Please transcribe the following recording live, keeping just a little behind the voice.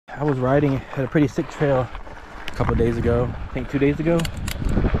I was riding at a pretty sick trail a couple days ago, I think 2 days ago,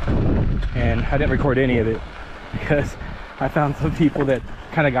 and I didn't record any of it because I found some people that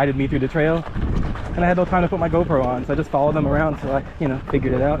kind of guided me through the trail, and I had no time to put my GoPro on, so I just followed them around till I, you know,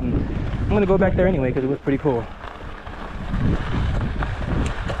 figured it out. And I'm gonna go back there anyway because it was pretty cool.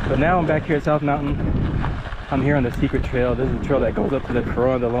 But now I'm back here at South Mountain. I'm here on the secret trail. This is the trail that goes up to the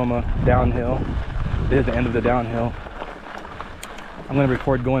Corona de Loma downhill. This is the end of the downhill. I'm gonna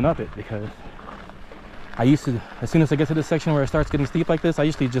record going up it because I used to, as soon as I get to this section where it starts getting steep like this, I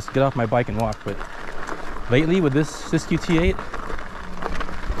usually just get off my bike and walk. But lately with this Siskiyou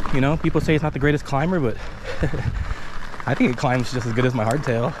T8, you know, people say it's not the greatest climber, but I think it climbs just as good as my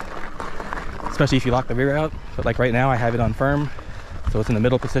hardtail, especially if you lock the rear out. But like right now I have it on firm, so it's in the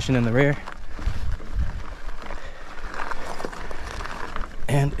middle position in the rear,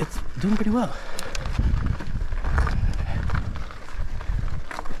 and it's doing pretty well.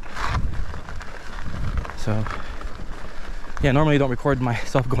 So yeah, normally I don't record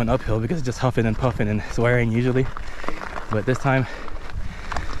myself going uphill because it's just huffing and puffing and swearing usually, but this time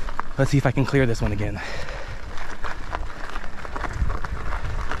let's see if I can clear this one again.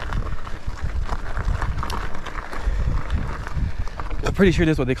 I'm pretty sure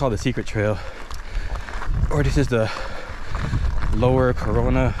this is what they call the secret trail, or this is the lower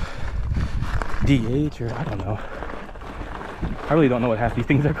Corona DH, or I don't know. I really don't know what half these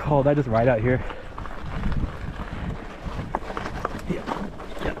things are called. I just ride out here.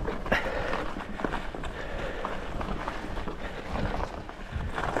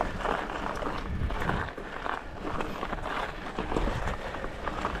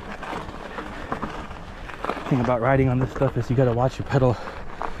 Thing about riding on this stuff is you gotta watch your pedals,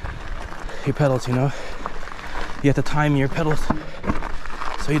 you know. You have to time your pedals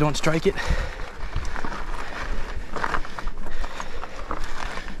so you don't strike it.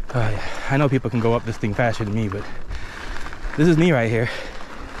 I know people can go up this thing faster than me, but this is me right here.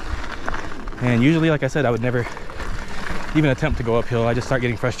 And usually, like I said, I would never even attempt to go uphill. I just start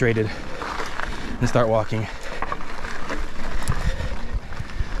getting frustrated and start walking.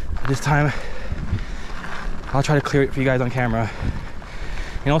 This time I'll try to clear it for you guys on camera.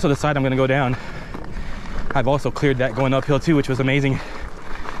 And also the side I'm gonna go down, I've also cleared that going uphill too, which was amazing.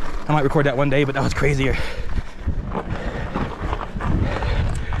 I might record that one day, but that was crazier.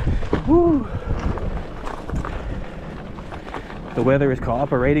 Woo. The weather is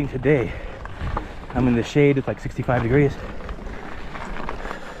cooperating today. I'm in the shade, it's like 65 degrees.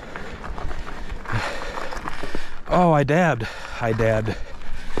 Oh, I dabbed. I didn't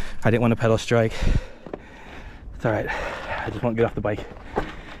want to pedal strike. It's all right. I just won't get off the bike.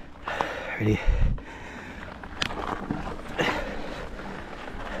 Ready?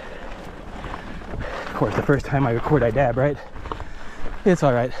 Of course, the first time I record, I dab, right? It's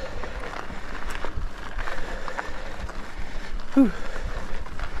all right. Whew.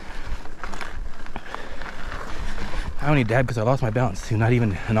 I only dabbed because I lost my balance too, not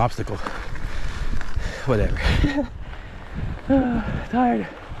even an obstacle. Whatever. Tired.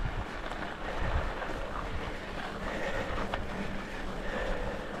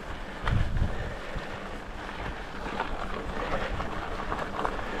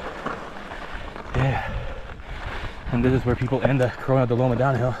 Yeah. And this is where people end the Corona de Loma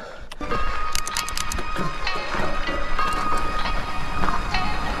downhill.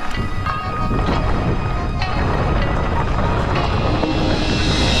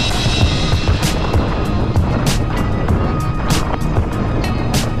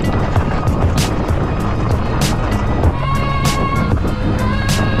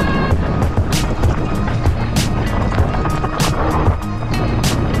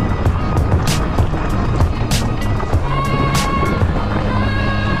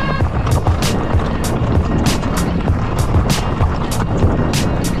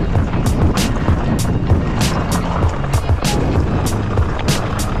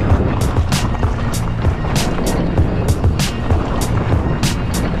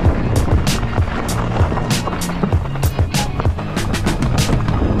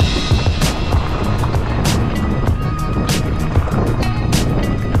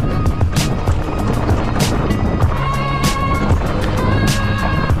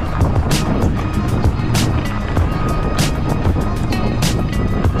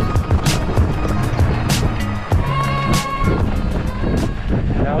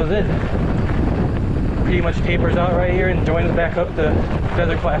 It pretty much tapers out right here and joins back up to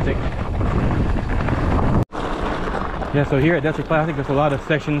Desert Classic. Yeah, so here at Desert Classic there's a lot of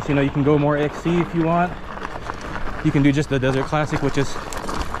sections, you know, you can go more XC if you want. You can do just the Desert Classic, which is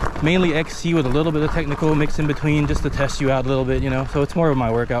mainly XC with a little bit of technical mixed in between just to test you out a little bit, you know. So it's more of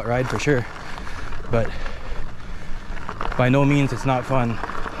my workout ride for sure, but by no means it's not fun.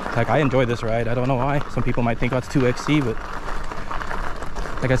 Like, I enjoy this ride. I don't know why. Some people might think, oh, it's too XC, but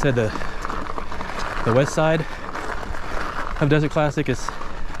like I said, the west side of Desert Classic is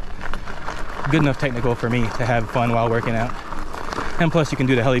good enough technical for me to have fun while working out. And plus you can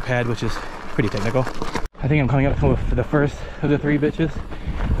do the helipad, which is pretty technical. I think I'm coming up to the first of the 3 bitches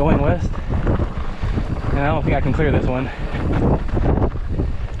going west, and I don't think I can clear this one,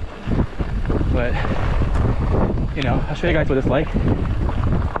 but you know, I'll show you guys what it's like.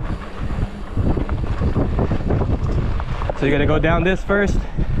 So you gotta go down this first,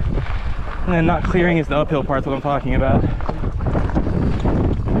 and then not clearing is the uphill part's what I'm talking about.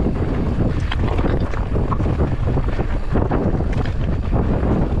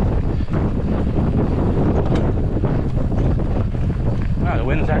 Wow, the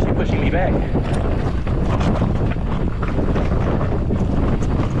wind's actually pushing me back.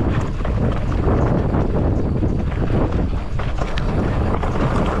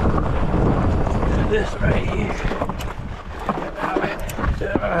 This right here.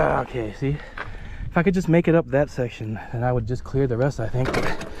 Okay, see? If I could just make it up that section, then I would just clear the rest, I think.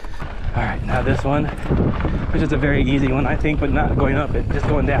 All right, now this one, which is a very easy one, I think, but not going up it, just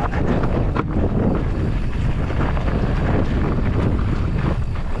going down.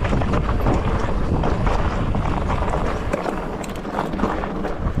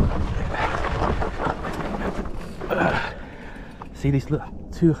 See, these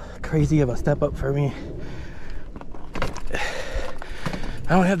too crazy of a step up for me.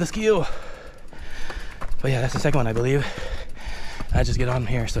 I don't have the skill. But yeah, that's the second one, I believe. I just get on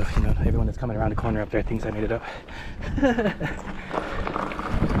here, so you know, everyone that's coming around the corner up there thinks I made it up.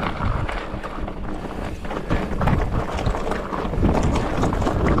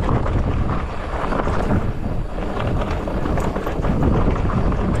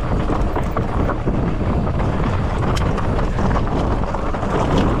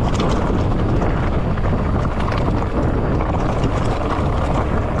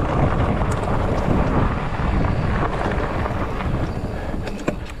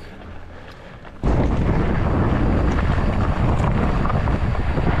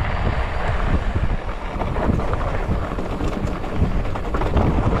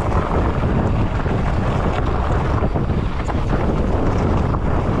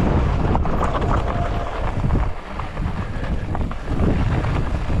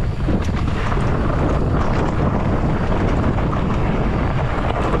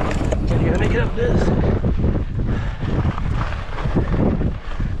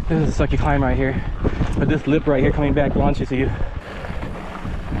 This is a sucky climb right here, but this lip right here coming back launches you.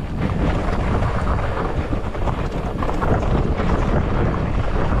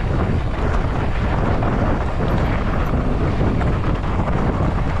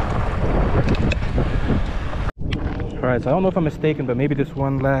 Alright, so I don't know if I'm mistaken, but maybe this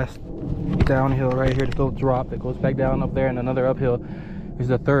one last downhill right here, this little drop that goes back down up there and another uphill, is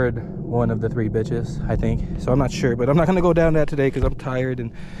the third one of the 3 bitches, I think. So I'm not sure, but I'm not gonna go down that today because I'm tired.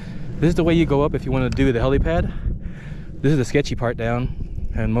 And this is the way you go up if you want to do the helipad. This is the sketchy part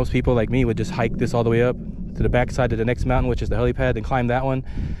down, and most people like me would just hike this all the way up to the back side of the next mountain, which is the helipad, and climb that one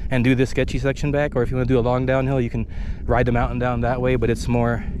and do this sketchy section back. Or if you want to do a long downhill, you can ride the mountain down that way, but it's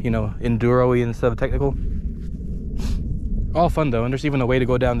more, you know, enduro-y instead of technical. All fun though, and there's even a way to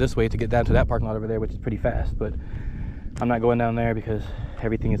go down this way to get down to that parking lot over there, which is pretty fast, but I'm not going down there because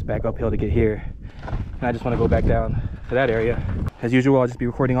everything is back uphill to get here, and I just want to go back down to that area. As usual, I'll just be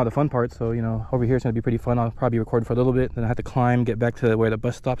recording all the fun parts, so you know, over here it's going to be pretty fun. I'll probably record for a little bit, then I have to climb, get back to where the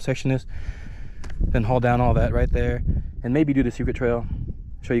bus stop section is, then haul down all that right there, and maybe do the secret trail,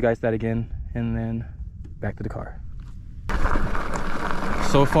 show you guys that again, and then back to the car.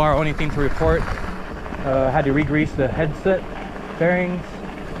 So far, only thing to report, I had to re-grease the headset bearings.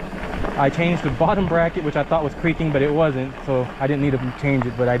 I changed the bottom bracket, which I thought was creaking, but it wasn't, so I didn't need to change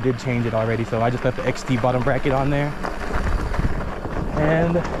it, but I did change it already, so I just left the XT bottom bracket on there.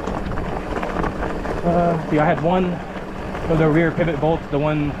 And see, I had one of the rear pivot bolts, the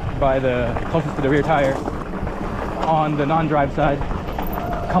one by the closest to the rear tire, on the non-drive side,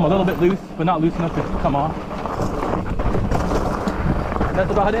 come a little bit loose, but not loose enough to come off.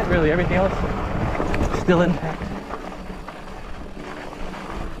 That's about it, really. Everything else still intact.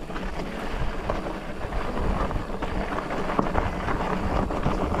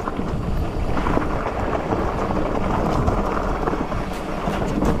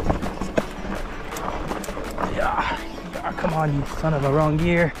 Come on, you son of a wrong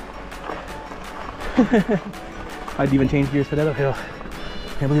gear. I'd even change gears for that uphill.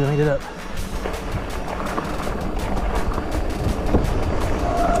 Can't believe I made it up.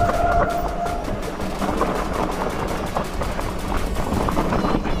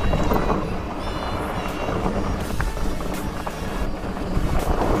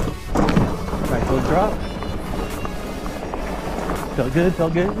 Nice little drop. Felt good,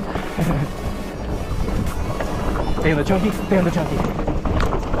 felt good. Stay on the chunky, stay on the chunky.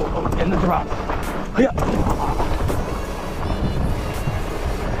 Oh, oh, and the drop. Yeah.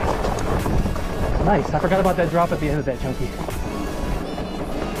 Nice, I forgot about that drop at the end of that chunky.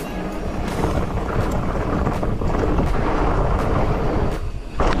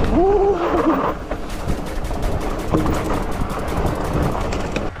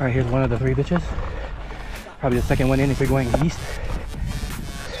 All right, here's one of the 3 bitches. Probably the second one in if you're going east.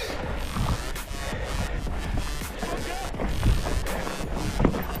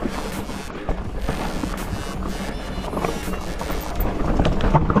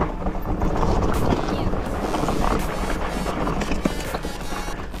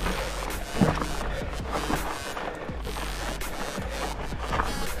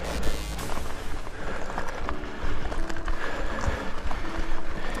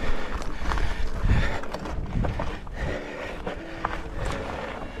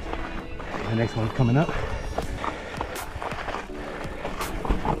 The next one's coming up.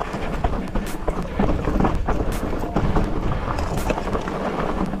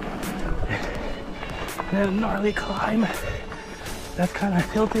 And a gnarly climb. That's kind of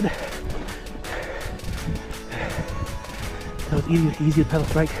tilted. So it's easy to pedal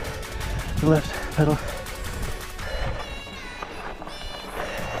strike the left pedal.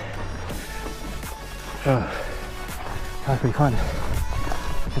 Oh, that's pretty fun.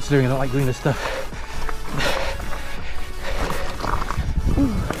 Considering I don't like doing this stuff.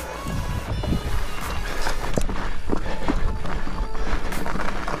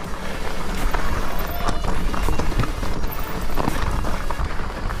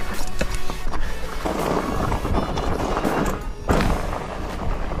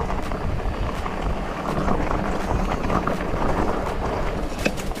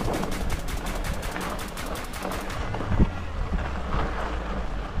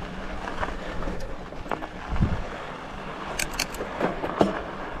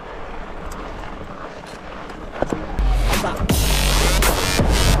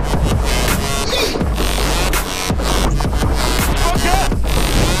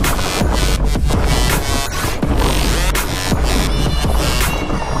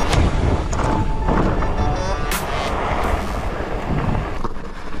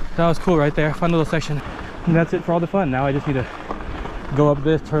 That was cool right there, fun little section. And that's it for all the fun. Now I just need to go up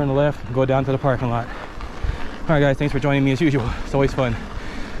this, turn left, and go down to the parking lot. All right guys, thanks for joining me as usual. It's always fun.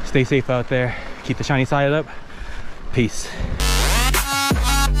 Stay safe out there. Keep the shiny side up. Peace.